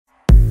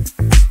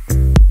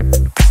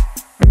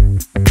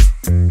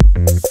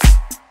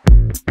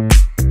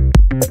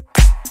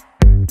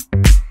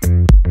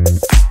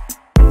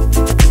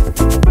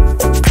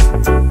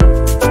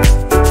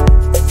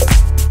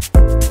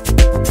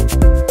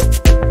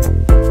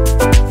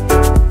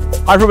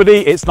Hi everybody,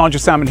 it's Nigel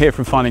Salmon here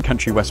from Fine &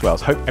 Country West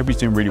Wales. Hope everybody's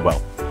doing really well.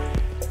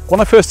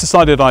 When I first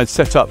decided I'd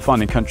set up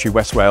Fine & Country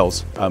West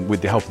Wales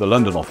with the help of the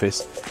London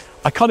office,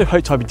 I kind of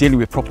hoped I'd be dealing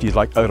with properties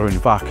like Erwan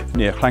Fach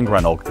near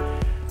Llangrannog.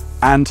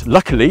 And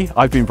luckily,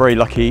 I've been very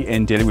lucky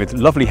in dealing with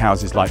lovely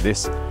houses like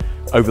this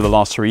over the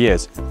last 3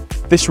 years.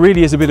 This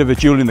really is a bit of a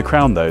jewel in the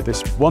crown though.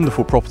 This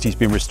wonderful property has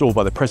been restored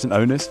by the present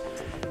owners.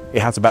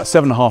 It has about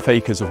 7.5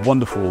 acres of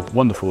wonderful,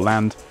 wonderful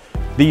land.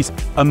 These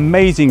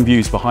amazing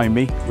views behind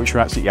me, which are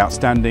absolutely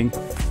outstanding,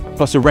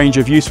 plus a range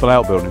of useful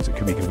outbuildings that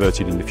can be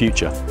converted in the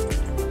future.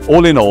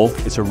 All in all,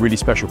 it's a really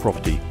special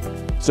property.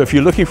 So if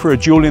you're looking for a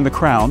jewel in the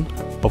crown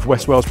of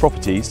West Wales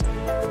properties,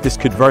 this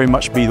could very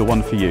much be the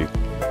one for you.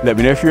 Let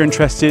me know if you're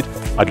interested.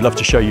 I'd love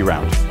to show you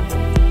around.